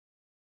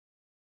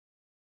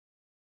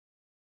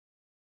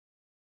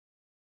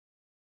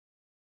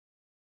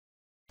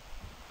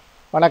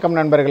வணக்கம்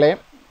நண்பர்களே.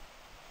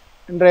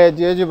 இன்றைய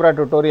ஜியோஜிப்ரா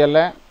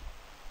டியூட்டோரியலில்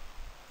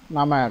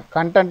நாம்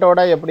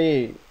கண்டென்ட்டோட எப்படி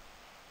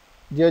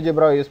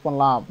ஜியோஜிப்ராவை யூஸ்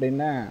பண்ணலாம்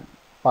அப்படின்னு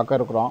பார்க்க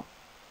இருக்கிறோம்.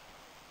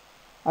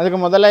 அதுக்கு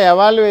முதல்ல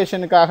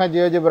எவாலுவேஷனுக்காக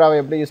ஜியோஜிப்ராவை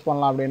எப்படி யூஸ்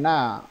பண்ணலாம் அப்படின்னா,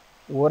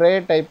 ஒரே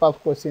டைப் ஆஃப்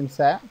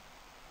கொஸ்டின்ஸை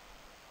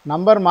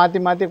நம்பர்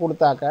மாற்றி மாற்றி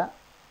கொடுத்தாக்க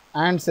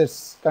ஆன்சர்ஸ்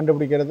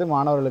கண்டுபிடிக்கிறது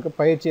மாணவர்களுக்கு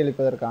பயிற்சி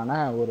அளிப்பதற்கான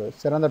ஒரு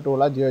சிறந்த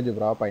டூலாக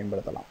ஜியோஜிப்ராவை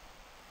பயன்படுத்தலாம்.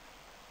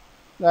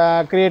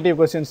 கிரியேட்டிவ்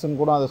கொஸ்டின்ஸ்னு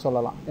கூட அதை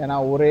சொல்லலாம். ஏன்னா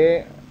ஒரே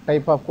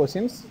டைப் ஆஃப்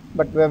கொஸ்டின்ஸ்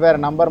பட் வெவ்வேறு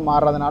நம்பர்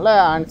மாறுறதுனால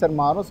ஆன்சர்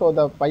மாறும். ஸோ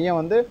இந்த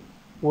பையன்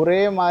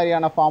ஒரே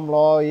மாதிரியான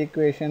ஃபார்முலா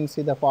ஈக்குவேஷன்ஸ்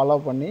இதை ஃபாலோ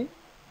பண்ணி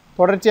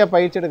தொடர்ச்சியாக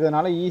பயிற்சி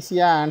எடுக்கிறதுனால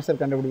ஈஸியாக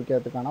ஆன்சர்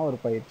கண்டுபிடிக்கிறதுக்கான ஒரு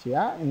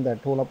பயிற்சியாக இந்த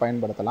டூலை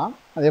பயன்படுத்தலாம்.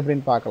 அது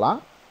எப்படின்னு பார்க்கலாம்.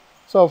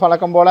 ஸோ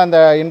வழக்கம் போல்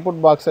இந்த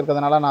இன்புட் பாக்ஸ்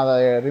இருக்கிறதுனால நான்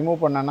அதை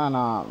ரிமூவ் பண்ணேன்னா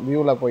நான்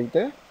வியூவில்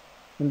போயிட்டு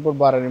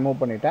இன்புட் பாரை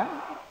ரிமூவ் பண்ணிட்டேன்.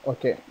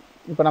 ஓகே,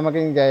 இப்போ நமக்கு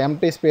இங்கே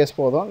எம்டி ஸ்பேஸ்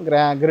போதும்,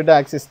 கிரிட்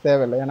ஆக்சிஸ்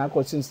தேவையில்லை, ஏன்னா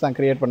கொஸ்டின்ஸ் தான்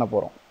க்ரியேட் பண்ண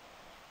போகிறோம்.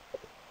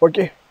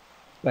 Okay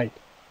right.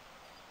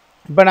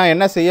 இப்போ நான்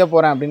என்ன செய்ய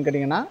போகிறேன் அப்படின்னு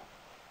கேட்டிங்கன்னா,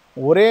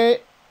 ஒரே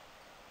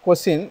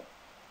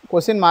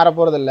கொஸ்டின் மாற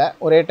போகிறதில்ல,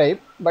 ஒரே டைப்,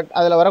 பட்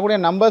அதில் வரக்கூடிய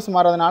நம்பர்ஸ்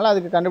மாறதுனால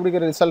அதுக்கு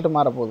கண்டுபிடிக்கிற ரிசல்ட்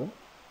மாறப்போகுது.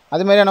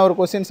 அதுமாதிரியான ஒரு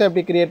கொஸ்டின்ஸை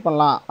எப்படி க்ரியேட்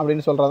பண்ணலாம்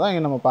அப்படின்னு சொல்கிறது தான்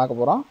இங்கே நம்ம பார்க்க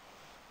போகிறோம்.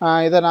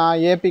 இதை நான்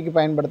ஏபிக்கு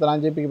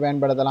பயன்படுத்தலாம், ஜிபிக்கு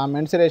பயன்படுத்தலாம்,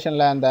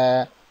 மென்சுரேஷனில் அந்த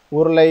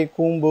உருளை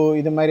கூம்பு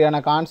இது மாதிரியான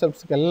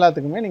கான்செப்ட்ஸ்க்கு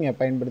எல்லாத்துக்குமே நீங்கள்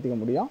பயன்படுத்திக்க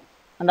முடியும்.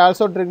 அண்ட்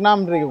ஆல்சோ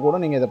ட்ரிக்னாமெட்ரிக்கு கூட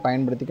நீங்கள் இதை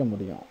பயன்படுத்திக்க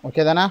முடியும்.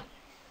 ஓகே தானே?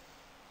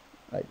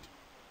 ரைட்.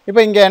 இப்போ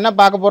இங்கே என்ன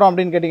பார்க்க போகிறோம்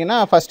அப்படின்னு கேட்டிங்கன்னா,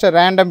 first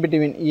random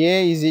between A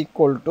is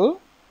equal to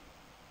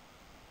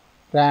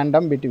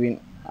random between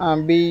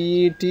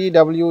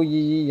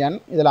BETWEEN,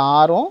 இதில்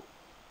ஆரும்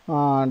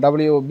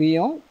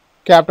WBயும்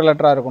கேபிட்டல்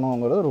லெட்டராக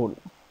இருக்கணுங்கிறது ரூல்.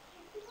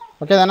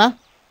 ஓகே தானே?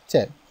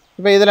 சரி,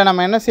 இப்போ இதில்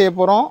நம்ம என்ன செய்ய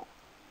போகிறோம்,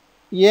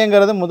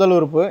 ஏங்கிறது முதல்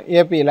உறுப்பு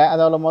ஏபியில்,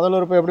 அதாவது முதல்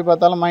உறுப்பு எப்படி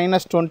பார்த்தாலும்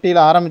 -20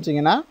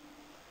 ஆரம்பிச்சிங்கன்னா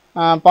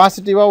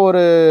பாசிட்டிவாக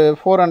ஒரு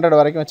 400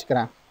 வரைக்கும்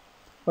வச்சுக்கிறேன்.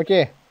 ஓகே,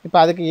 இப்போ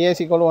அதுக்கு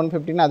ஏஸ் ஈக்குவல்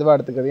 150 அதுவாக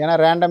எடுத்துக்குது. ஏன்னா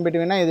ரேண்டம்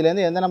பிட்வீனா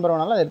இதுலேருந்து எந்த நம்பர்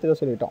வேணாலும் அதை எடுத்துக்க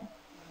சொல்லிட்டோம்.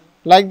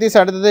 Like this.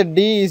 அடுத்தது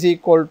D is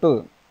equal to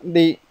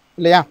D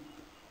இல்லையா,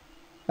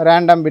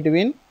 ரேண்டம்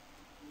பிட்வீன்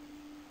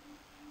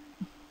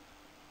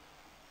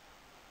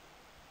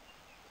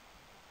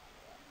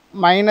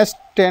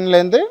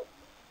 -10லேருந்து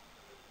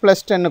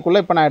 +10க்குள்ளே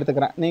இப்போ நான்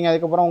எடுத்துக்கிறேன். நீங்கள்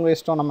அதுக்கப்புறம் உங்கள்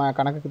இஷ்டம், நம்ம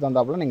கணக்குக்கு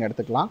தந்தாப்புல நீங்கள்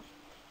எடுத்துக்கலாம்.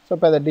 ஸோ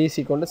இப்போ அதை டிசி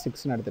ஈக்குவல் டு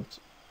 6ன்னு எடுத்துருச்சு.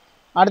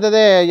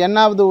 அடுத்தது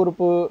என்னாவது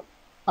உறுப்பு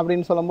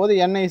அப்படின்னு சொல்லும்போது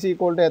n இஸ்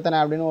ஈக்குவல் டு எத்தனை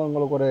அப்படின்னு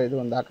உங்களுக்கு ஒரு இது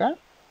வந்தாக்க,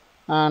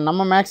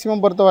 நம்ம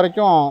மேக்ஸிமம் பொறுத்த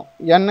வரைக்கும்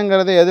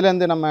என்னங்கிறது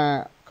எதுலேருந்து நம்ம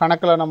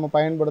கணக்கில் நம்ம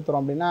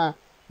பயன்படுத்துகிறோம் அப்படின்னா,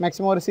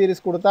 மேக்ஸிமம் ஒரு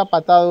சீரிஸ் கொடுத்தா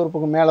 10வது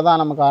உறுப்புக்கு மேலே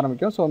தான் நமக்கு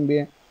ஆரம்பிக்கும். ஸோ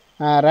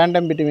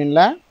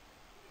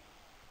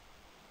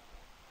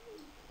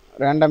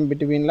ரேண்டம்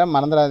பிட்வீனில்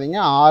மறந்துடாதீங்க,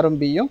 ஆரும்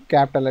பியும்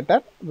கேபிட்டல்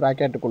லெட்டர்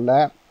ப்ராக்கெட்டுக்குள்ளே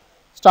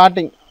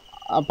ஸ்டார்டிங்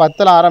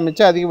 10ல்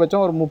ஆரம்பித்து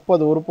அதிகபட்சம் ஒரு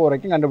 30 உறுப்பு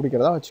வரைக்கும்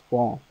கண்டுபிடிக்கிறதா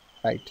வச்சுப்போம்.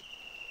 ரைட்.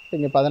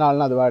 இங்கே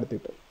 14ன்னு அதுவாக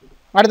எடுத்துக்கிட்டு,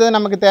 அடுத்தது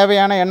நமக்கு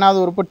தேவையான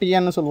என்னாவது உறுப்பு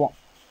டிஎன்னு சொல்லுவோம்.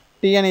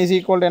 டிஎன் இஸ்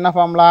ஈக்குவல் டு என்ன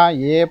ஃபார்முலா,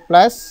 ஏ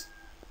ப்ளஸ்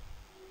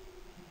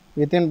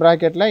வித்தின்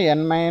ப்ராக்கெட்டில்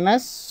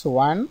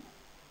n-1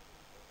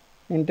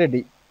 இன்ட்டு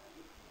டி.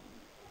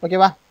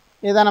 ஓகேவா,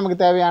 இதுதான்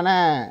நமக்கு தேவையான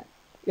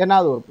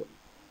என்னாவது உறுப்பு.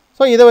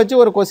 ஸோ இதை வச்சு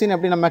ஒரு கொஸ்டின்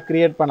எப்படி நம்ம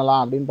க்ரியேட்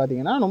பண்ணலாம் அப்படின்னு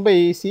பார்த்தீங்கன்னா ரொம்ப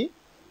ஈஸி.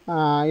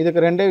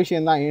 இதுக்கு ரெண்டே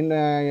விஷயந்தான்,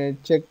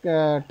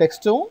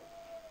 டெக்ஸ்ட்டும்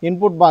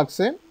இன்புட்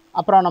பாக்ஸு,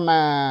 அப்புறம் நம்ம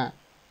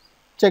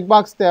செக்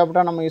பாக்ஸ்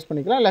தேவைப்பட்டால் நம்ம யூஸ்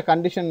பண்ணிக்கலாம், இல்லை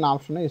கண்டிஷன்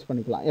ஆப்ஷனும் யூஸ்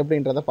பண்ணிக்கலாம்.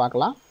 எப்படின்றத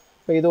பார்க்கலாம்.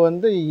 இப்போ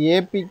இது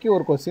ஏபிக்கு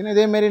ஒரு கொஸ்டின்,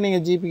 இதேமாரி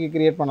நீங்கள் ஜிபிக்கு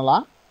க்ரியேட்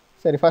பண்ணலாம்.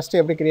 சரி,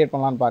 ஃபஸ்ட்டு எப்படி க்ரியேட்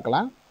பண்ணலான்னு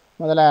பார்க்கலாம்.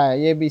 முதல்ல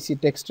ஏபிசி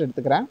டெக்ஸ்ட்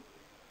எடுத்துக்கிறேன்,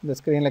 இந்த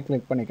ஸ்க்ரீனில்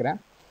கிளிக் பண்ணிக்கிறேன்.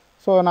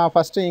 ஸோ நான்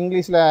ஃபஸ்ட்டு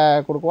இங்கிலீஷில்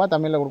கொடுக்குவா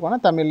தமிழில்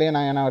கொடுக்குவேன்னா தமிழ்லேயே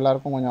நான், ஏன்னா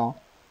எல்லாருக்கும் கொஞ்சம்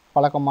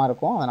பழக்கமாக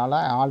இருக்கும், அதனால்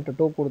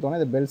Alt+2 கொடுத்தோன்னே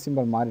இது பெல்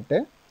சிம்பிள் மாறிட்டு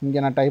இங்கே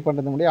நான் டைப்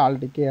பண்ணுறது முடியும்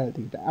Alt+K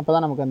எழுதிக்கிட்டேன். அப்போ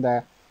தான் நமக்கு இந்த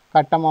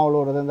கட்டமாக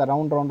விழுவுறது, இந்த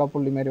ரவுண்டாக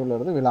புள்ளி மாரி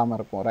விழுவுறது விழாமல்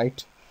இருக்கும்.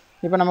 ரைட்.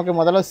 இப்போ நமக்கு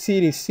முதல்ல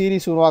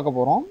சீரிஸ் உருவாக்க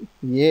போகிறோம்.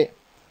 ஏ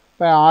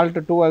இப்போ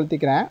Alt+2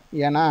 அழுத்திக்கிறேன்,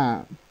 ஏன்னா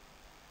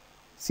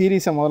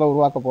சீரீஸை முதல்ல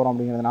உருவாக்க போகிறோம்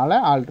அப்படிங்கிறதுனால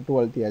Alt+2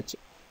 அழுத்தியாச்சு.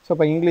 ஸோ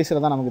இப்போ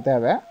இங்கிலீஷில் தான் நமக்கு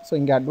தேவை. ஸோ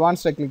இங்கே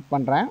அட்வான்ஸில் கிளிக்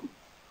பண்ணுறேன்,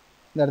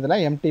 இந்த இடத்துல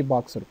எம்டி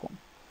பாக்ஸ் இருக்கும்.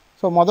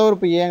 ஸோ மொதல்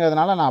உறுப்பு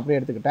ஏங்கிறதுனால நான் அப்படியே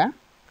எடுத்துக்கிட்டேன்,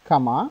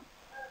 கமா.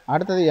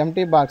 அடுத்தது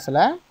எம்டி பாக்ஸில்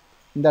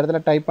இந்த இடத்துல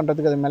டைப்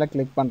பண்ணுறதுக்கு அது மேலே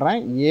கிளிக் பண்ணுறேன்,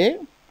 ஏ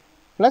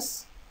ப்ளஸ்,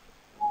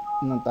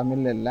 இன்னும்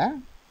தமிழில் இல்லை,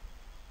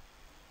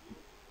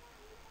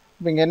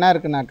 இப்போ இங்கே என்ன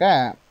இருக்குனாக்க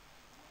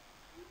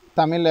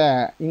தமிழில்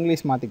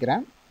இங்கிலீஷ்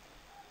மாற்றிக்கிறேன்.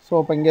 ஸோ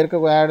இப்போ இங்கே இருக்க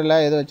வேர்டில்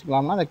எது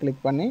வச்சுக்கலாம்னா அதை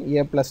கிளிக் பண்ணி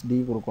ஏ ப்ளஸ் டி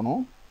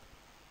கொடுக்கணும்.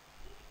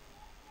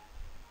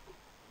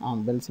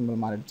 பெல்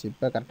சிம்பிள் மாறிடுச்சு,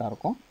 இப்போ கரெக்டாக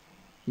இருக்கும்,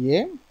 ஏ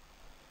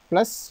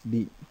ப்ளஸ்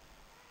டி.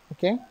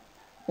 ஓகே,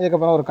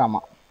 இதுக்கப்புறம் ஒரு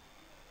காமா.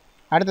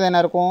 அடுத்தது என்ன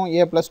இருக்கும்,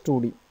 ஏ ப்ளஸ்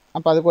 2D.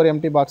 அப்போ அதுக்கு ஒரு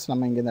எம்டி பாக்ஸ்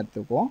நம்ம இங்கேருந்து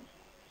எடுத்துக்குவோம்.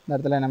 இந்த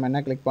இடத்துல நம்ம என்ன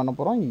கிளிக் பண்ண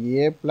போகிறோம்,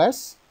 ஏ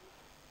ப்ளஸ்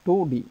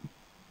 2D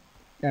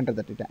என்டர்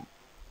தட்டிட்டேன்.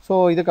 ஸோ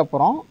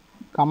இதுக்கப்புறம்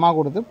கம்மா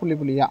கொடுத்து புள்ளி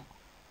புள்ளியாக.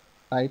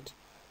 ரைட்.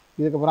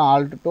 இதுக்கப்புறம்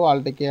Alt+2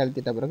 Alt+K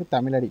அழுத்திட்ட பிறகு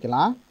தமிழ்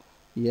அடிக்கலாம்.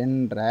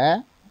 என்ற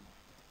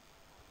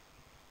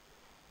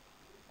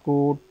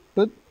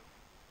கூட்டு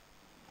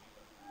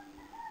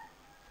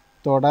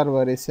தொடர்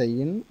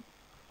வரிசையின்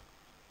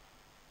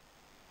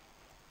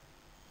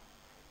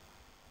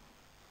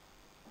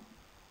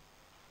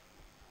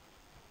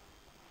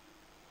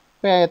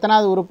இப்போ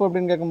எத்தனாவது உறுப்பு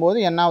அப்படின்னு கேட்கும்போது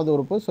என்னாவது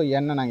உறுப்பு. ஸோ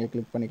என்ன நான் இங்கே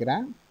கிளிக்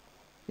பண்ணிக்கிறேன்.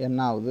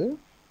 என்னாவது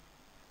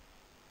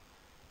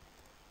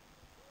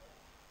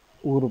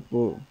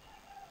உறுப்பு.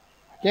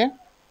 ஓகே,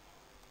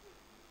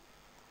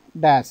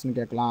 டேஷ்னு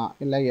கேட்கலாம்,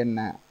 இல்லை என்ன.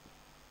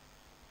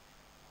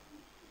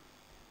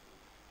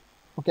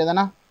 ஓகே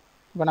தானே.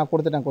 இப்போ நான்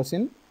கொடுத்துட்டேன்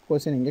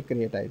கொஸ்டின் இங்கே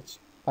க்ரியேட் ஆகிடுச்சு.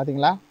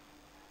 பார்த்தீங்களா,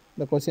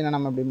 இந்த கொஸ்டினை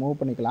நம்ம இப்படி மூவ்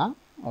பண்ணிக்கலாம்.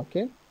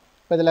 ஓகே,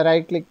 இப்போ இதில்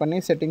ரைட் கிளிக் பண்ணி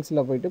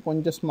செட்டிங்ஸில் போய்ட்டு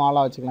கொஞ்சம்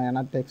ஸ்மாலாக வச்சுக்கலாம்.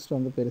 ஏன்னா டெக்ஸ்ட்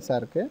வந்து பெருசாக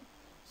இருக்குது.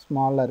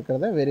 ஸ்மாலில்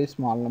இருக்கிறத வெரி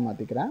ஸ்மால்னு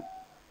மாற்றிக்கிறேன்.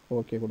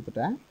 ஓகே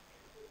கொடுத்துட்டேன்.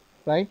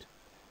 ரைட்,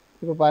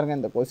 இப்போ பாருங்கள்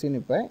இந்த கொஸ்டின்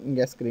இப்போ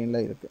இங்கே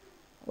ஸ்க்ரீனில் இருக்குது.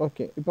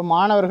 ஓகே, இப்போ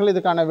மாணவர்கள்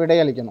இதுக்கான விடை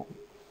அளிக்கணும்.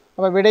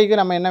 அப்போ விடைக்கு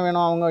நம்ம என்ன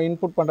வேணும், அவங்க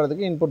இன்புட்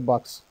பண்ணுறதுக்கு இன்புட்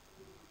பாக்ஸ்.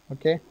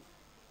 ஓகே,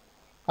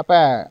 அப்போ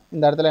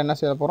இந்த இடத்துல என்ன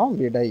செய்ய போகிறோம்,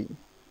 விடை.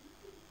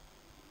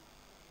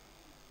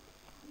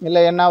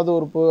 இல்லை என்னாவது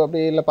உறுப்பு அப்படி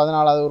இல்லை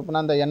 14வது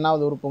உறுப்புனா அந்த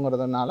என்னாவது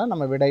உறுப்புங்கிறதுனால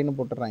நம்ம விடைன்னு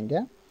போட்டுடுறோம்.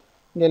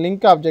 இங்கே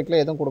லிங்க்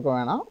ஆப்ஜெக்டில் எதுவும் கொடுக்க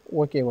வேணாம்,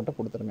 ஓகே மட்டும்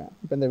கொடுத்துருங்க.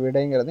 இப்போ இந்த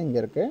விடைங்கிறது இங்கே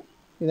இருக்குது.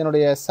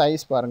 இதனுடைய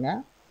சைஸ் பாருங்கள்.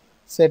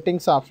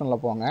 செட்டிங்ஸ்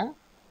ஆப்ஷனில் போங்க.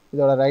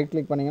 இதோட ரைட்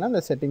கிளிக் பண்ணிங்கன்னா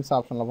இந்த செட்டிங்ஸ்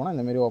ஆப்ஷனில் போனால்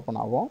இந்தமாரி ஓப்பன்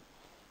ஆகும்.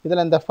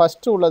 இதில் இந்த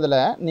ஃபஸ்ட்டு உள்ளதில்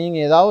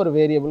நீங்கள் ஏதாவது ஒரு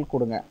வேரியபிள்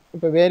கொடுங்க.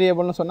 இப்போ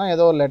வேரியபிள்னு சொன்னால்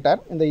ஏதோ ஒரு லெட்டர்,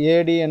 இந்த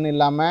ஏடிஎன்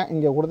இல்லாமல்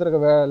இங்கே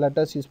கொடுத்துருக்க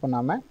லெட்டர்ஸ் யூஸ்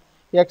பண்ணாமல்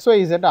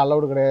XYZ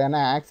அலௌடு கிடையாது.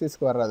 ஏன்னா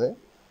ஆக்சிஸ்க்கு வர்றது.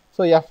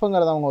 ஸோ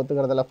எஃப்ங்கிறத அவங்க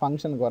ஒத்துக்கிறதில்ல,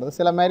 ஃபங்க்ஷனுக்கு வர்றது.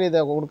 சில மாரி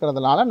இதை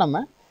கொடுக்குறதுனால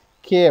நம்ம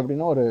கே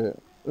அப்படின்னு ஒரு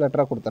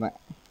லெட்டரை கொடுத்துறேன்.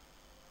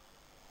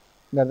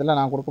 இந்த இடத்துல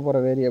நான் கொடுக்க போகிற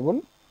வேரியபிள்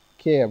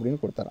கே அப்படின்னு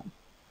கொடுத்துறேன்.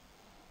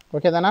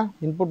 ஓகே தானே.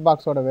 இன்புட்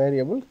பாக்ஸோட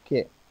வேரியபிள்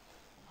கே.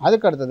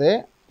 அதுக்கு அடுத்தது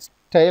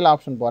ஸ்டைல்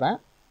ஆப்ஷன் போகிறேன்.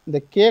 இந்த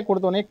கே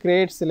கொடுத்தோடனே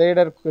கிரியேட்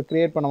ஸ்லைடர்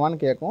க்ரியேட் பண்ணுவான்னு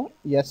கேட்கும்.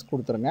 எஸ்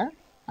கொடுத்துருங்க.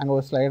 அங்கே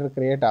ஒரு ஸ்லைடர்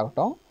க்ரியேட்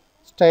ஆகட்டும்.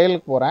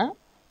 ஸ்டைலுக்கு போகிறேன்.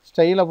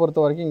 ஸ்டைலை பொறுத்த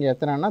வரைக்கும் இங்கே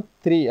எத்தனைன்னா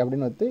 3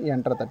 அப்படின்னு வந்து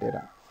என்ட்ரை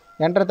தட்டிடுறேன்.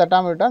 என்ட்ரை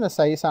தட்டாமல் விட்டால் அந்த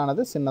சைஸ்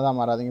ஆனது சின்னதாக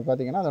மாறாதீங்க.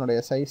 பார்த்தீங்கன்னா அதனுடைய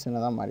சைஸ்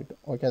சின்னதாக மாறிட்டு.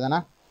 ஓகே தானே.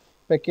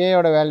 இப்போ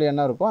கேயோட வேல்யூ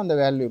என்ன இருக்கோ அந்த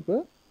வேல்யூக்கு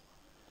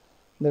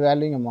இந்த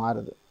வேல்யூ இங்கே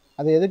மாறுது.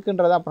 அது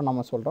எதுக்குன்றதை அப்புறம்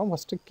நம்ம சொல்கிறோம்.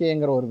 ஃபஸ்ட்டு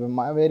கேங்கிற ஒரு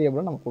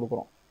வேரியபிளை நம்ம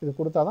கொடுக்குறோம். இது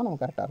கொடுத்தா தான் நம்ம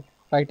கரெக்டாக இருக்கும்.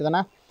 ரைட்டு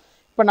தானே.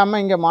 இப்போ நம்ம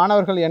இங்கே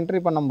மாணவர்கள் என்ட்ரி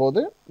பண்ணும்போது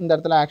இந்த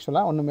இடத்துல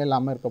ஆக்சுவலாக ஒன்றுமே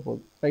இல்லாமல் இருக்க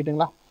போகுது.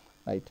 ரைட்டுங்களா.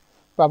 ரைட்.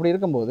 இப்போ அப்படி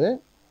இருக்கும்போது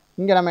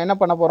இங்கே நம்ம என்ன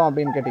பண்ண போகிறோம்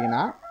அப்படின்னு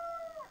கேட்டிங்கன்னா,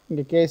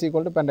 இங்கே கேஸ்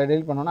ஈக்குவல் டு இப்போ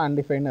டெலிட் பண்ணோன்னா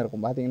அன்டிஃபைன்னு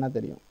இருக்கும். பார்த்தீங்கன்னா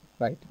தெரியும்.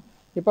 ரைட்.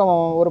 இப்போ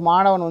ஒரு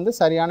மாணவன் வந்து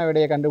சரியான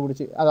விடையை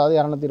கண்டுபிடிச்சி, அதாவது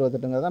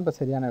 228ங்கிறது தான் இப்போ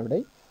சரியான விடை.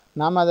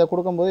 நாம் அதை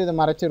கொடுக்கும்போது இதை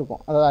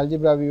மறைச்சிருக்கோம். அதாவது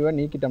அல்ஜிப்ரா வியூவை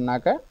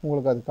நீக்கிட்டோம்னாக்க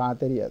உங்களுக்கு அது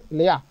தெரியாது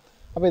இல்லையா.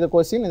 அப்போ இது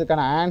கொஸ்டின்,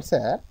 இதுக்கான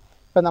ஆன்சர்.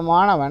 இப்போ இந்த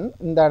மாணவன்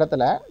இந்த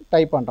இடத்துல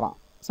டைப் பண்ணுறான்.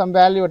 சம்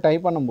வேல்யூவை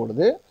டைப்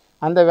பண்ணும்பொழுது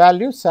அந்த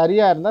வேல்யூ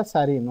சரியாக இருந்தால்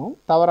சரின்னும்,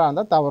 தவறாக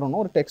இருந்தால்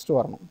தவறுன்னு ஒரு டெக்ஸ்ட்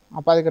வரணும்.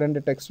 அப்போ அதுக்கு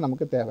 2 டெக்ஸ்ட்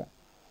நமக்கு தேவை.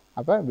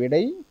 அப்போ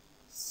விடை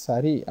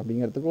சரி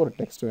அப்படிங்கிறதுக்கு ஒரு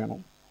டெக்ஸ்ட்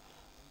வேணும்.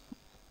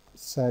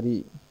 சரி.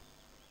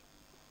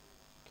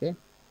 ஓகே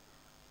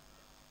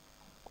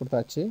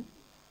கொடுத்தாச்சு.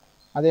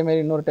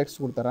 அதேமாரி இன்னொரு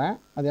டெக்ஸ்ட் கொடுத்துட்றேன்.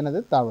 அது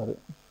என்னது, தவறு.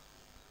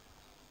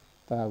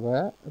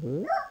 தவறு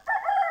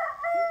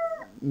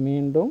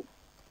மீண்டும்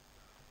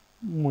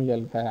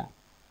முயல்க.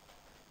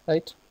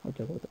 ரைட்.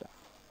 ஓகே கொடுத்துட்டேன்.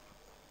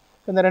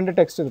 இந்த 2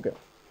 டெக்ஸ்ட் இருக்குது.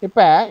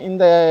 இப்போ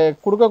இந்த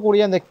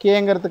கொடுக்கக்கூடிய இந்த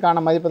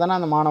கேங்கிறதுக்கான மதிப்பு தானே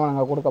அந்த மாணவன்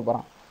அங்கே கொடுக்க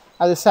போகிறான்.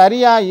 அது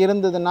சரியாக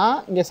இருந்ததுன்னா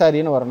இங்கே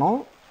சரின்னு வரணும்,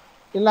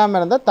 இல்லாமல்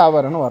இருந்தால்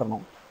தவறுன்னு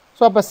வரணும்.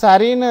 ஸோ அப்போ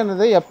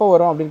சரின்னுறது எப்போ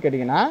வரும் அப்படின்னு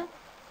கேட்டிங்கன்னா,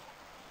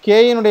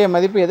 கேயினுடைய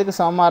மதிப்பு எதுக்கு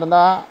சமமாக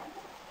இருந்தால்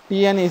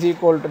TN இஸ்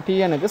ஈக்குவல் டு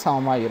TNக்கு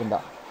சமமாக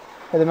இருந்தால்.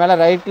 இது மேலே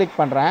ரைட் கிளிக்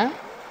பண்ணுறேன்.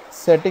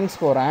 செட்டிங்ஸ்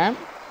போகிறேன்.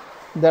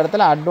 இந்த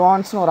இடத்துல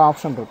அட்வான்ஸ்னு ஒரு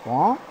ஆப்ஷன்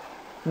இருக்கும்.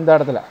 இந்த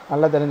இடத்துல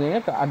நல்லா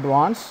தெரிஞ்சுங்க,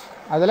 அட்வான்ஸ்.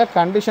 அதில்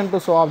condition to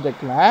show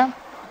ஆப்ஜெக்டில்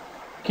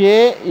K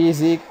is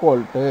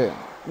equal to,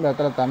 இந்த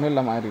இடத்துல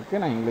தமிழில் மாறி இருக்குது,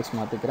 நான் இங்கிலீஷ்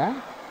மாற்றிக்கிறேன்.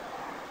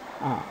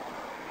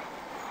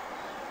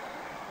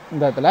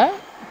 இந்த இடத்துல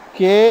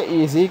கே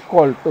இஸ்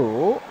ஈக்குவல் டு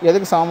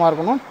எதுக்கு சமமாக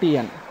இருக்கணும்,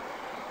 TN.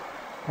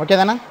 ஓகே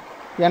தானே.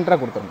 என்ட்ரை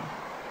கொடுத்துருங்க.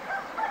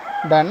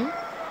 டன்.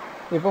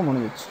 இப்போ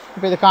முடிஞ்சிச்சு.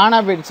 இப்போ இது காணா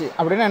போயிடுச்சு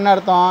அப்படின்னா என்ன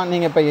அர்த்தம்,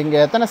 நீங்கள் இப்போ இங்கே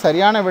எத்தனை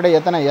சரியான விடை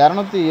எத்தனை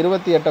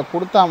 228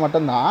 கொடுத்தா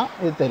மட்டும்தான்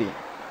இது தெரியும்.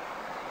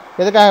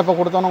 எதுக்காக இப்போ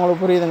கொடுத்தோன்னு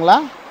உங்களுக்கு புரியுதுங்களா.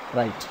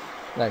 ரைட்.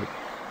 ரைட்.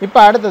 இப்போ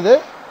அடுத்தது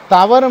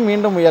தவறு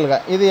மீண்டும் முயல்க.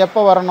 இது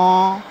எப்போ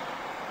வரணும்,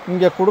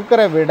 இங்கே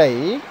கொடுக்குற விடை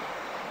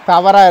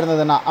தவறாக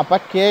இருந்ததுன்னா, அப்போ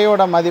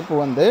கேயோட மதிப்பு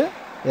வந்து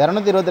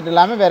 228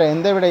 இல்லாமல் வேறு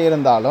எந்த விடை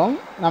இருந்தாலும்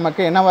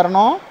நமக்கு என்ன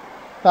வரணும்,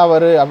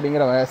 தவறு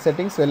அப்படிங்கிற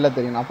செட்டிங்ஸ் வெளில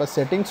தெரியணும். அப்போ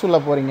செட்டிங்ஸ் உள்ள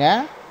போகிறீங்க.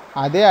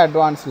 அதே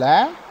அட்வான்ஸில்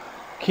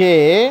கே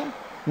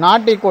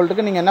நாட்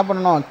ஈக்குவல்ட்டுக்கு நீங்கள் என்ன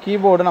பண்ணணும்,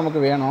 கீபோர்டு நமக்கு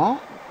வேணும்.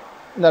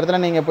 இந்த இடத்துல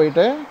நீங்கள்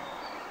போயிட்டு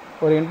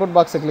ஒரு இன்புட்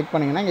பாக்ஸை கிளிக்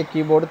பண்ணிங்கன்னா இங்கே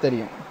கீபோர்டு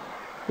தெரியும்.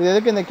 இது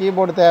எதுக்கு இந்த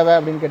கீபோர்டு தேவை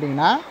அப்படின்னு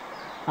கேட்டிங்கன்னா,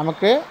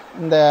 நமக்கு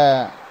இந்த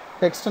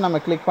டெக்ஸ்ட்டு நம்ம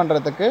கிளிக்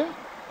பண்ணுறதுக்கு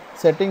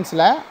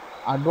செட்டிங்ஸில்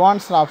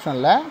அட்வான்ஸ்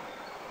ஆப்ஷனில்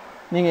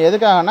நீங்கள்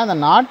எதுக்காகனா அந்த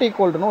நாட்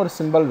ஈக்குவல்ட்டுன்னு ஒரு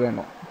சிம்பிள்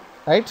வேணும்.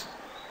 ரைட்.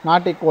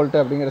 நாட்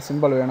ஈக்குவல்ட்டு அப்படிங்கிற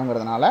சிம்பிள்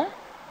வேணுங்கிறதுனால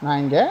நான்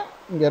இங்கே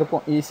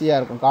இருக்கும், ஈஸியாக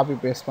இருக்கும் காப்பி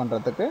பேஸ்ட்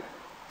பண்ணுறதுக்கு.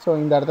 ஸோ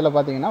இந்த இடத்துல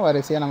பார்த்தீங்கன்னா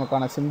வரிசையாக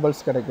நமக்கான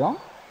சிம்பிள்ஸ் கிடைக்கும்.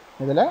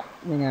 இதில்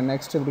நீங்கள்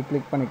நெக்ஸ்ட் இப்படி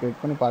கிளிக்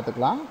பண்ணி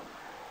பார்த்துக்கலாம்.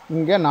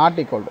 இங்கே நாட்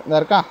ஈக்குவல் டு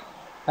இந்த இருக்கா,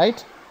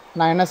 ரைட்.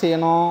 நான் என்ன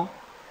செய்யணும்,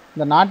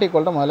 இந்த நாட்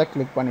ஈக்குவல் டு முதல்ல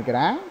கிளிக்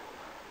பண்ணிக்கிறேன்.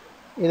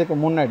 இதுக்கு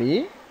முன்னாடி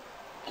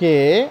கே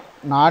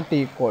நாட்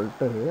ஈக்குவல்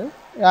டு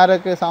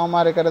யாருக்கு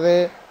சமமாக இருக்கிறது,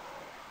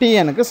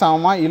 டிஎனுக்கு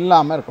சமமாக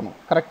இல்லாமல் இருக்கணும்.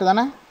 கரெக்டு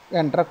தானே?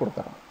 என்ட்ரை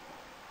கொடுத்துறோம்.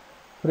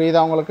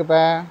 புரியுதா உங்களுக்கு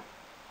இப்போ?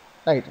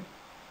 ரைட்டு.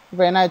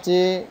 இப்போ என்னாச்சு,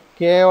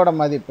 கேயோட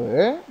மதிப்பு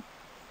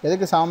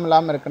எதுக்கு சமம்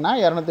இல்லாமல் இருக்குன்னா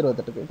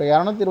 228. இப்போ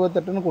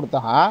 228ன்னு கொடுத்தா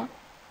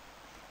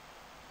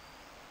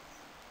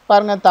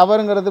பாருங்கள்,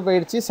 தவறுங்கிறது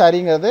போயிடுச்சு,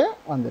 சரிங்கிறது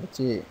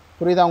வந்துடுச்சு.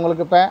 புரியுதா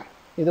உங்களுக்கு இப்போ?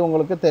 இது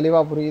உங்களுக்கு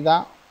தெளிவாக புரியுதா?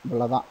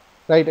 இவ்வளோதான்.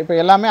 ரைட். இப்போ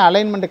எல்லாமே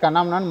அலைன்மெண்ட்டு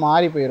கண்ணாமனான்னு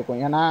மாறி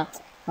போயிருக்கும். ஏன்னா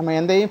நம்ம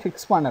எந்தையும்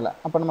ஃபிக்ஸ் பண்ணலை.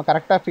 அப்போ நம்ம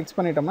கரெக்டாக ஃபிக்ஸ்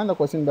பண்ணிட்டோம்னா இந்த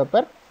கொஸ்டின்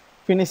பேப்பர்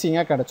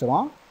ஃபினிஷிங்காக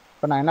கிடச்சிரும்.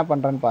 இப்போ நான் என்ன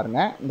பண்ணுறேன்னு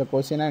பாருங்கள். இந்த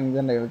கொஸ்டினை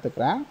இங்கே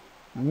எடுத்துக்கிறேன்.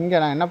 இங்கே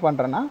நான் என்ன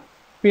பண்ணுறேன்னா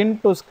பின்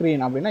டு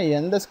ஸ்க்ரீன் அப்படின்னா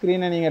எந்த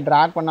ஸ்க்ரீனை நீங்கள்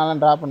ட்ராக்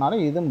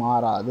பண்ணாலும் இது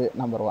மாறாது.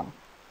 நம்பர் 1.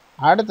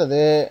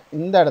 அடுத்தது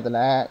இந்த இடத்துல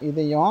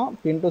இதையும்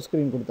பின் டு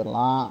ஸ்க்ரீன்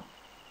கொடுத்துடலாம்.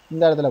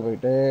 இந்த இடத்துல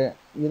போயிட்டு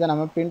இதை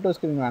நம்ம பின் டு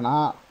ஸ்க்ரீன்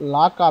வேணால்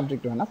லாக்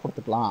ஆப்ஜெக்ட் வேணால்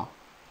கொடுத்துக்கலாம்.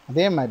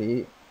 அதே மாதிரி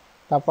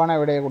தப்பான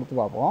விடையை கொடுத்து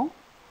பார்ப்போம்.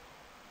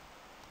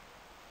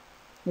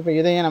 இப்போ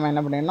இதையும் நம்ம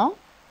என்ன பண்ணிடணும்,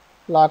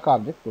 லாக்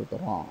ஆப்ஜெக்ட்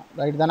கொடுத்துறோம்.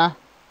 ரைட் தானே?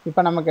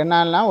 இப்போ நமக்கு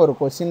என்னன்னா ஒரு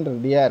கொஸ்டின்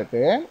ரெடியாக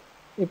இருக்குது.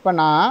 இப்போ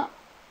நான்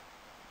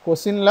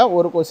கொஸ்டினில்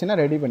ஒரு கொஸ்டினை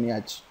ரெடி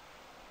பண்ணியாச்சு.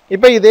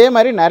 இப்போ இதே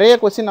மாதிரி நிறைய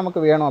கொஸ்டின் நமக்கு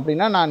வேணும்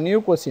அப்படின்னா நான் நியூ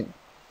கொஸ்டின்,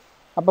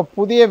 அப்போ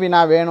புதிய வினா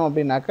வேணும்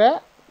அப்படின்னாக்க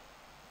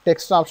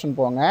டெக்ஸ்ட் ஆப்ஷன்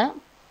போங்க.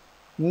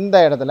 இந்த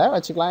இடத்துல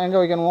வச்சுக்கலாம். எங்கே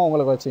வைக்கணுமோ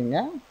உங்களுக்கு வச்சுங்க.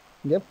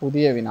 இங்கே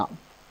புதிய வினா.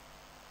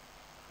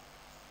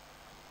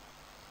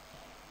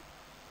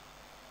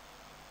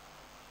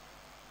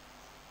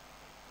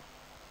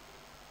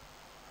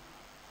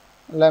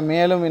 இல்லை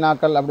மேலும்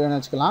வினாக்கள் அப்படின்னு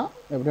வச்சுக்கலாம்.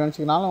 எப்படி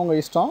வச்சுக்கினாலும்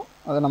உங்கள் இஷ்டம்,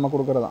 அதை நம்ம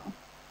கொடுக்குறது தான்.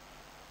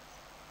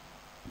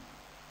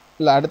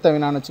 இல்லை அடுத்த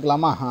வினான்னு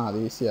வச்சுக்கலாமா? அது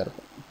ஈஸியாக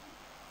இருக்கும்.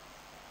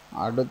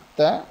 அடுத்த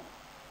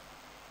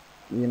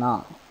வினா.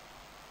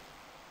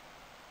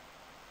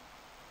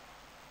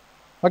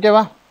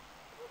 ஓகேவா?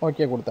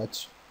 ஓகே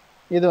கொடுத்தாச்சு.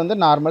 இது வந்து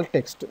நார்மல்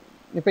டெக்ஸ்ட்டு.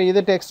 இப்போ இது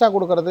டெக்ஸ்ட்டாக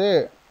கொடுக்குறது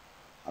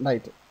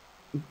ரைட்டு.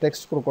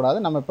 டெக்ஸ்ட் கொடுக்கக்கூடாது,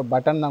 நம்ம இப்போ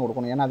பட்டன் தான்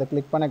கொடுக்கணும். ஏன்னா அதை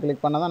கிளிக்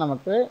பண்ண தான்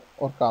நமக்கு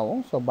ஒர்க்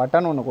ஆகும். ஸோ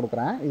பட்டன் ஒன்று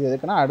கொடுக்குறேன். இது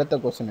எதுக்குன்னா அடுத்த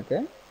கொஸ்டினுக்கு.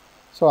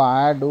 ஸோ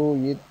ஆடு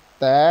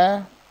இத்த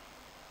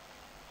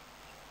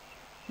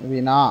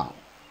வினா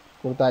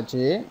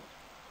கொடுத்தாச்சு.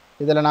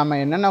 இதில் நம்ம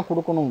என்னென்ன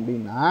கொடுக்கணும்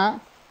அப்படின்னா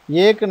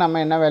ஏக்கு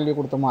நம்ம என்ன வேல்யூ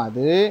கொடுத்தோமோ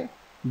அது,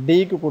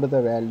 டிக்கு கொடுத்த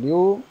வேல்யூ,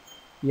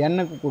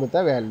 எண்ணுக்கு கொடுத்த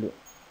வேல்யூ,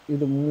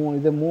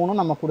 இது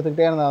மூணும் நம்ம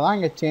கொடுத்துக்கிட்டே இருந்தால் தான்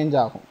இங்கே சேஞ்ச்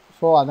ஆகும்.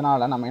 ஸோ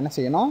அதனால் நம்ம என்ன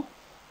செய்யணும்,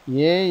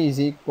 ஏ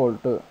இஸ் ஈக்குவல்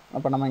டு,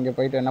 அப்போ நம்ம இங்கே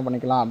போய்ட்டு என்ன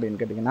பண்ணிக்கலாம் அப்படின்னு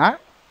கேட்டிங்கன்னா,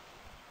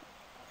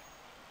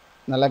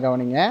 நல்லா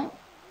கவனிங்க.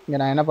 இங்கே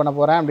நான் என்ன பண்ண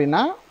போகிறேன்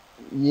அப்படின்னா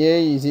ஏ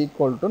இஸ்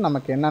ஈக்குவல் டு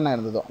நமக்கு என்னென்ன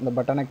இருந்ததோ இந்த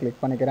பட்டனை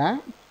கிளிக் பண்ணிக்கிறேன்.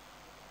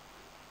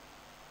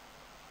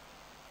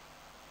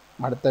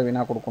 அடுத்த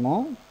வினா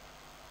கொடுக்கணும்.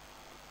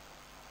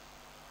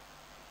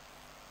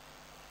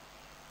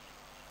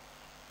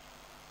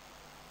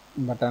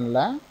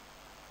 பட்டனில்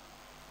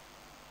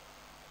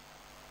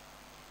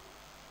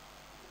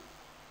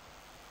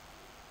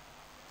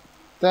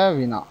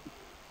வினா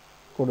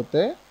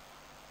கொடுத்து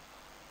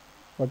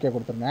ஓகே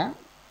கொடுத்துருங்க.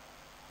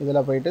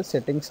 இதில் போயிட்டு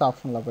செட்டிங்ஸ்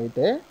ஆப்ஷனில்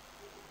போயிட்டு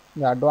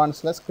இந்த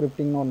அட்வான்ஸில்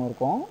ஸ்கிரிப்டிங்னு ஒன்று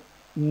இருக்கும்.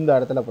 இந்த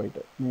இடத்துல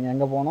போயிட்டு நீங்கள்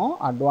எங்கே போகணும்,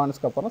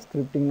 அட்வான்ஸ்க்கு அப்புறம்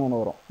ஸ்கிரிப்டிங்னு ஒன்று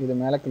வரும். இது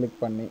மேலே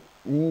கிளிக் பண்ணி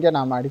இங்கே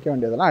நாம் அடிக்க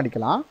வேண்டியதெல்லாம்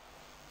அடிக்கலாம்.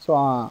 ஸோ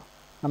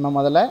நம்ம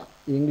முதல்ல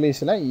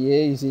இங்கிலீஷில் ஏ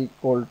is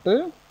equal to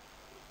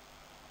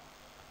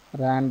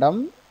random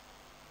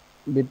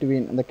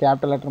between, இந்த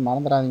கேபிட்டல் லெட்டர்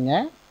மறந்துடாதீங்க.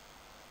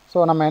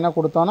 ஸோ நம்ம என்ன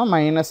கொடுத்தோன்னா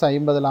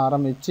 -50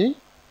 ஆரம்பித்து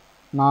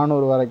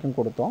 400 வரைக்கும்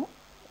கொடுத்தோம்.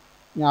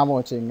 ஞாபகம்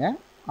வச்சுக்கோங்க.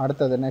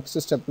 அடுத்தது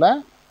நெக்ஸ்ட் ஸ்டெப்பில்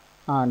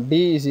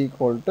D is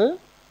equal to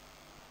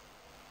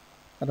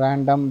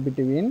random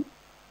between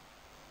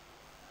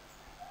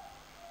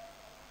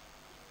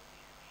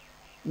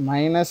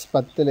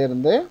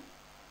 -10லிருந்து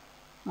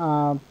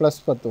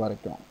 +10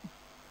 வரைக்கும்.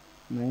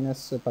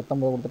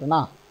 -19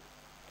 கொடுத்துட்டேன்னா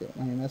ஓகே,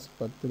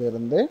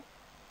 -10லிருந்து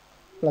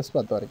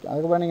 +10 வரைக்கும்.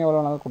 அதுக்கப்புறம் நீங்கள்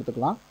எவ்வளோ நாள்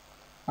கொடுத்துக்கலாம்.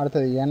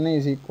 அடுத்தது n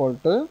is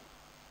equal to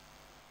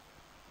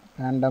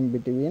random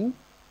between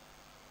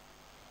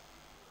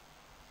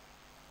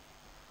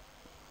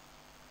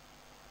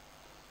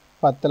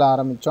பத்தில்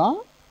ஆரம்பித்தோம்,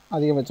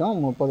 அதிகபட்சம்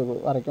 30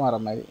 வரைக்கும் வர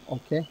மாதிரி.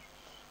 ஓகே.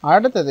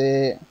 அடுத்தது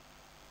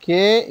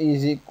கே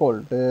இஸ் ஈக்குவல்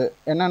டு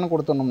என்னென்னு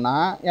கொடுத்துடணும்னா,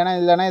 ஏன்னா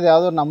இல்லைன்னா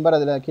ஏதாவது ஒரு நம்பர்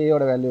அதில்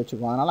கேயோட வேல்யூ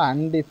வச்சுக்குவோம். அதனால்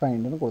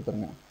அன்டிஃபைன்டுன்னு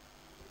கொடுத்துருங்க.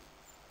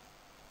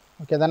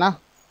 ஓகே தானே?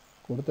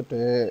 கொடுத்துட்டு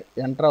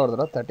என்ட்ரா ஒரு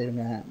தடவை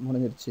தட்டிடுங்க.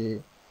 முடிஞ்சிருச்சு.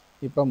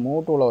 இப்போ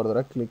மூவ் டூவில் ஒரு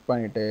தடவை கிளிக்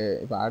பண்ணிவிட்டு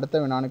இப்போ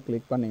அடுத்த வினான்னு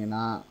கிளிக்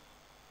பண்ணிங்கன்னா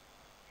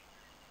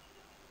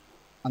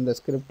அந்த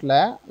ஸ்கிரிப்டில்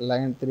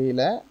லைன்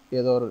 3ல்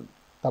ஏதோ ஒரு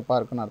தப்பாக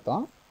இருக்குன்னு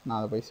அர்த்தம். நான்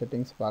அதை போய்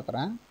செட்டிங்ஸ்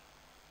பார்க்குறேன்.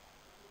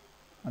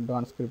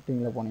 அட்வான்ஸ்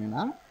ஸ்கிரிப்டிங்கில்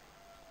போனீங்கன்னா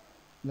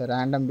இந்த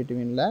random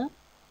பிட்வீனில்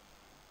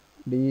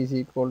D is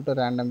equal to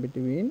random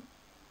between.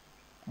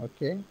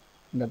 Okay,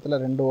 இந்த இடத்துல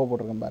 2 ஓ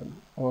போட்டிருக்கேன்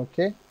பாருங்கள்.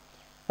 ஓகே,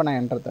 இப்போ நான்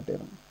என்டர்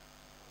தட்டிடுறேன்.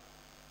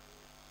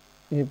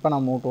 இப்போ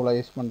நான் மூவ் டூவில்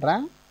யூஸ்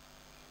பண்ணுறேன்.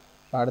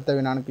 அடுத்த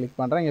வினான்னு கிளிக்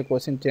பண்ணுறேன். இங்கே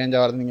கொஸ்டின் சேஞ்ச்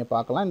ஆகிறது நீங்கள்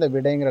பார்க்கலாம். இந்த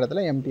விடைங்கிற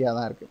இடத்துல எம்டியாக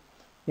தான் இருக்குது.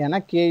 ஏன்னா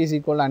கே இஸ்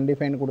ஈக்குவல்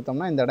அன்டிஃபைன்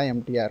கொடுத்தோம்னா இந்த இடம்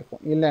எம்டியாக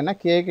இருக்கும். இல்லைன்னா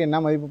கேக்கு என்ன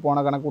மதிப்பு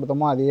போன கணக்கு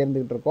கொடுத்தோமோ அதே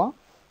இருந்துகிட்டு இருக்கும்.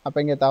 அப்போ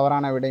இங்கே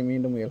தவறான விடை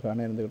மீண்டும்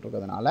முயல்கன்னு இருந்துகிட்டு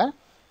இருக்கிறதுனால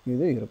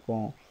இது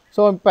இருக்கும்.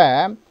 ஸோ இப்போ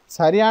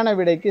சரியான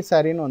விடைக்கு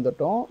சரின்னு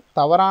வந்துட்டோம்.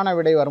 தவறான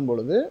விடை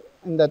வரும்பொழுது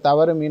இந்த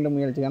தவறு மீண்டும்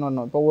முயற்சிகன்னு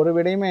வரணும். இப்போ ஒரு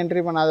விடையுமே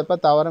என்ட்ரி பண்ணாதப்போ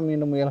தவறு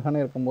மீண்டும்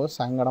முயல்கன்னு இருக்கும்போது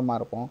சங்கடமாக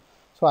இருக்கும்.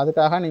 ஸோ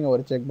அதுக்காக நீங்கள்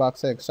ஒரு செக்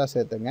பாக்ஸை எக்ஸ்ட்ரா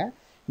சேர்த்துங்க.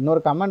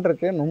 இன்னொரு கமெண்ட்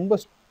இருக்குது, ரொம்ப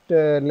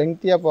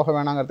லெங்க்த்தியாக போக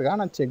வேணாங்கிறதுக்காக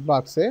நான் செக்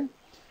பாக்ஸு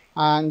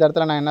இந்த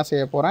இடத்துல நான் என்ன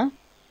செய்ய போகிறேன்,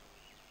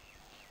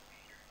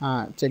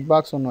 செக்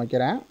பாக்ஸ் ஒன்று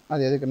வைக்கிறேன்.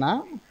 அது எதுக்குன்னா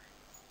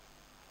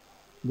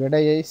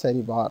விடையை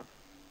சரிபார்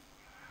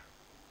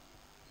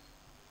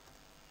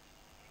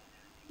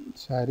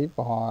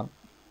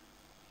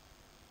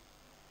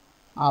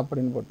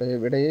அப்படின்னு போட்டு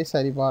விடையை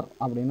சரிபார்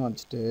அப்படின்னு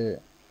வச்சுட்டு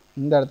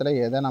இந்த இடத்துல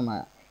எதை நம்ம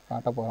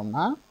காட்ட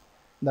போகிறோம்னா,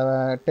 இந்த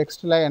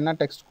டெக்ஸ்ட்டில் என்ன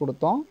டெக்ஸ்ட்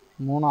கொடுத்தோம்,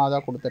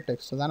 3ஆவதாக கொடுத்த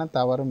டெக்ஸ்ட் தானே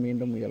தவறு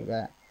மீண்டும் முயல்க.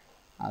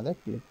 அதை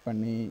கிளிக்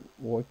பண்ணி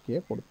ஓகே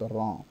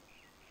கொடுத்துட்றோம்.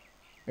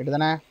 ரைட்டு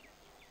தானே.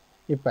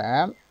 இப்போ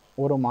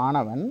ஒரு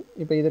மாணவன்,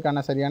 இப்போ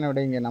இதுக்கான சரியான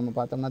விடை இங்கே நம்ம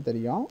பார்த்தோம்னா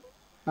தெரியும்,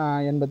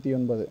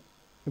 89.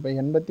 இப்போ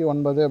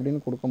 89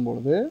 அப்படின்னு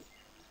கொடுக்கும்பொழுது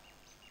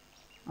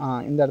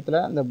இந்த இடத்துல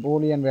இந்த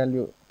பூலியன்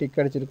வேல்யூ டிக்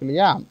அடிச்சிருக்கு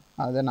இல்லையா,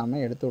 அதை நம்ம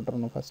எடுத்து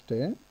விட்டுறணும் ஃபஸ்ட்டு.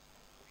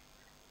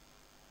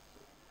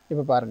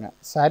 இப்போ பாருங்கள்,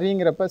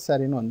 சரிங்கிறப்ப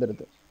சரின்னு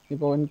வந்துடுது.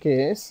 இப்போ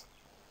இன்கேஸ்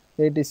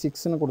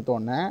 86ன்னு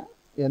கொடுத்தோன்னே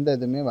எந்த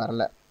இதுவுமே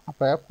வரலை.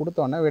 அப்போ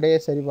கொடுத்தோன்னே விடையை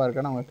சரி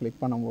பார்க்க நம்ம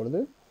கிளிக் பண்ணும்பொழுது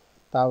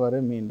தவறு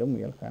மீண்டும்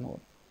முயல்கன்னு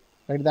வரும்.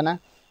 ரைட் தானே.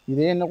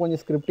 இதே இன்னும்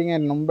கொஞ்சம் ஸ்கிரிப்டிங்கை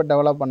ரொம்ப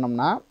டெவலப்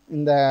பண்ணோம்னா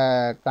இந்த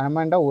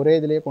கமெண்டை ஒரே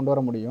இதிலேயே கொண்டு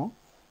வர முடியும்.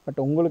 பட்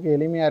உங்களுக்கு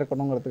எளிமையாக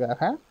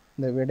இருக்கணுங்கிறதுக்காக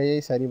இந்த விடையை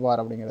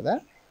சரிபார் அப்படிங்கிறத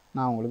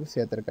நான் உங்களுக்கு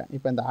சேர்த்துருக்கேன்.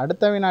 இப்போ இந்த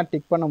அடுத்த வினா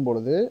டிக்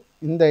பண்ணும்பொழுது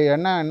இந்த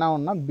என்ன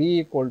ஆகும்னா பி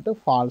ஈக்குவல் டு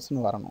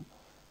ஃபால்ஸ்னு வரணும்.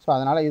 ஸோ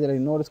அதனால் இதில்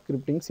இன்னொரு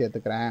ஸ்கிரிப்டிங்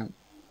சேர்த்துக்கிறேன்.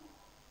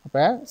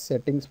 அப்போ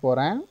செட்டிங்ஸ்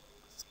போகிறேன்,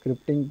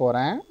 ஸ்கிரிப்டிங்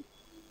போகிறேன்,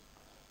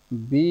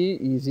 B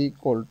is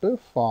equal to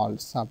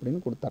falls அப்படின்னு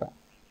கொடுத்துறேன்.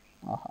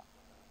 ஆஹா,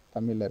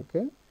 தமிழில்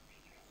இருக்குது.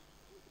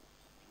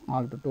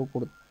 Alt 2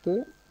 கொடுத்து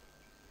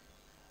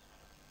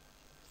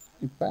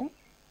இப்போ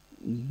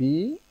B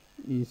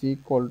is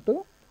equal to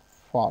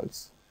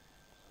falls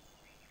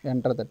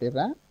enter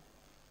தட்டிடுறேன்.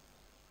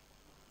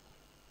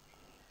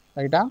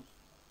 ரைட்டா.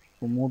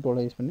 இப்போ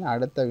மூட்டோட யூஸ் பண்ணி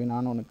அடுத்த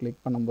வினான்னு ஒன்று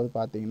கிளிக் பண்ணும்போது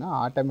பார்த்தீங்கன்னா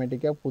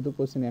ஆட்டோமேட்டிக்காக புது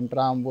கொஸ்டின்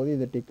என்டர் ஆகும்போது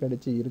இது டிக்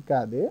அடித்து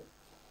இருக்காது.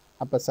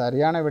 அப்போ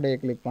சரியான விடையை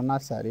கிளிக்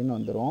பண்ணால் சரின்னு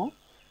வந்துடும்.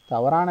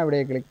 தவறான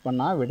விடையை கிளிக்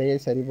பண்ணால் விடையை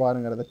சரி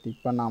பாருங்கிறத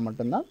டிக் பண்ணால்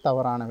மட்டும்தான்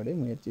தவறான விடை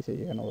முயற்சி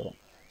செய்யணும் வரும்.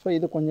 ஸோ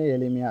இது கொஞ்சம்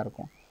எளிமையாக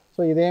இருக்கும்.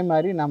 ஸோ இதே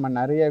மாதிரி நம்ம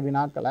நிறைய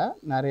வினாக்களை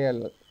நிறைய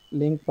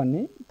லிங்க்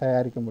பண்ணி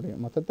தயாரிக்க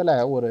முடியும். மொத்தத்தில்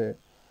ஒரு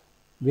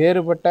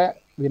வேறுபட்ட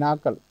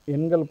வினாக்கள்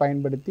எண்கள்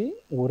பயன்படுத்தி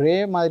ஒரே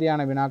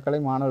மாதிரியான வினாக்களை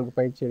மாணவர்களுக்கு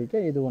பயிற்சி அளிக்க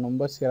இது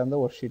ரொம்ப சிறந்த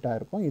ஒரு ஷீட்டாக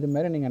இருக்கும்.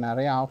 இதுமாரி நீங்கள்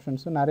நிறைய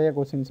ஆப்ஷன்ஸும் நிறைய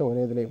கொஸ்டின்ஸை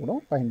ஒரே இதிலே கூட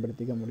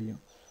பயன்படுத்திக்க முடியும்.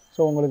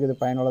 ஸோ உங்களுக்கு இது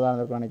பயனுள்ளதாக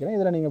இருக்கும்னு நினைக்கிறேன்.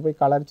 இதில் நீங்கள் போய்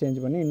கலர் சேஞ்ச்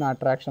பண்ணி இன்னும்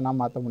அட்ராக்ஷனாக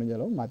மாற்ற முடிஞ்ச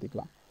அளவு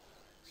மாற்றிக்கலாம்.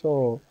 ஸோ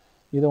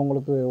இது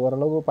உங்களுக்கு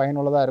ஓரளவு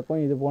பயனுள்ளதாக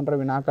இருக்கும். இது போன்ற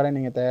வினாக்களை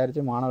நீங்கள்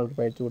தயாரித்து மாணவர்களுக்கு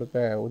பயிற்சி கொடுக்க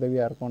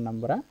உதவியாக இருக்கும்னு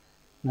நம்புகிறேன்.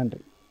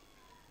 நன்றி.